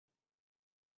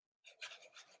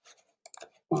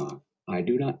I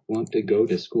do not want to go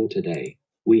to school today.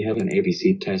 We have an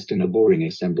ABC test and a boring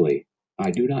assembly.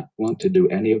 I do not want to do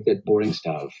any of that boring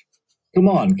stuff. Come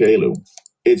on, Caillou.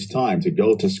 It's time to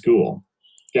go to school.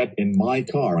 Get in my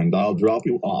car and I'll drop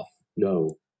you off.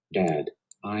 No, Dad,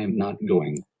 I am not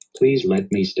going. Please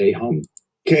let me stay home.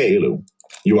 Caillou,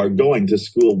 you are going to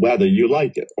school whether you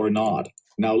like it or not.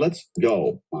 Now let's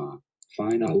go.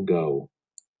 Fine, I'll go.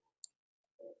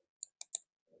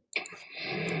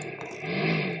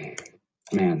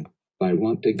 Man, I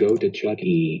want to go to Chuck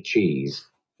E. Cheese.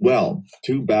 Well,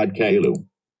 too bad, Caillou.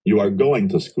 You are going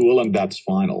to school and that's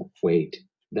final. Wait,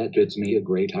 that gives me a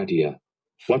great idea.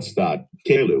 What's that,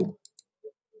 Caillou?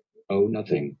 Oh,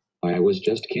 nothing. I was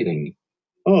just kidding.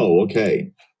 Oh,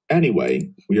 okay.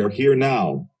 Anyway, we are here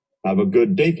now. Have a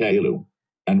good day, Caillou.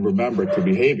 And remember to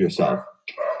behave yourself.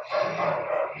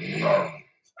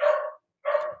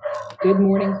 Good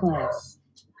morning, class.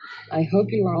 I hope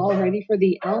you are all ready for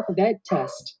the alphabet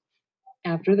test.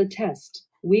 After the test,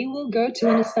 we will go to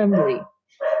an assembly.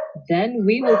 Then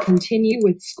we will continue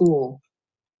with school.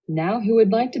 Now, who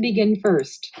would like to begin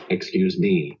first? Excuse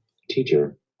me,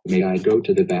 teacher. May I go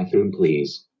to the bathroom,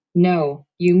 please? No,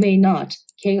 you may not,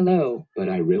 Caillou. But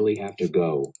I really have to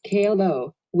go.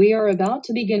 Caillou, we are about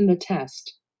to begin the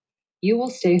test. You will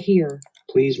stay here.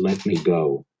 Please let me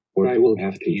go, or I will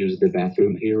have to use the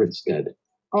bathroom here instead.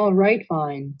 All right,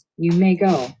 fine. You may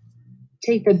go.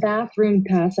 Take the bathroom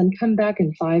pass and come back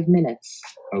in 5 minutes.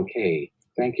 Okay,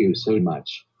 thank you so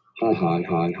much. Ha ha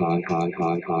ha ha ha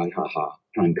ha ha ha ha.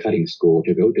 I'm cutting school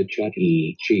to go to Chuck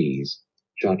E. Cheese.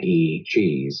 Chuck E.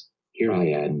 Cheese. Here I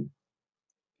am.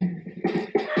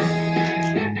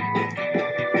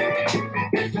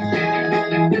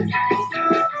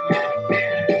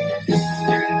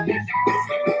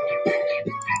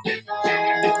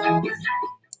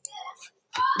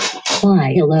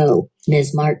 Why, hello,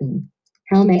 Ms. Martin.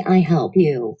 How may I help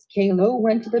you? Caillou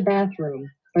went to the bathroom,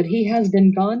 but he has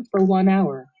been gone for 1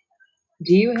 hour.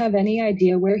 Do you have any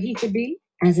idea where he could be?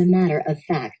 As a matter of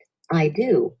fact, I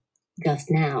do. Just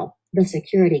now, the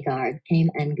security guard came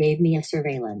and gave me a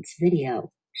surveillance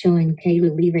video showing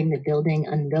Caillou leaving the building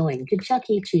and going to Chuck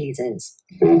E. Cheese's.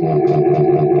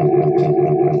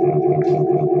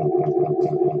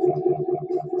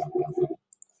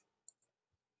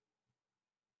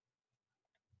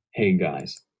 Hey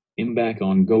guys, I'm back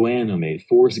on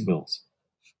GoAnimate4Schools.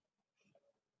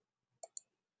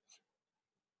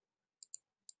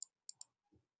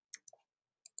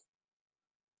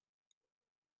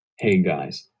 Hey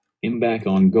guys, I'm back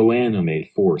on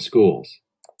GoAnimate4Schools.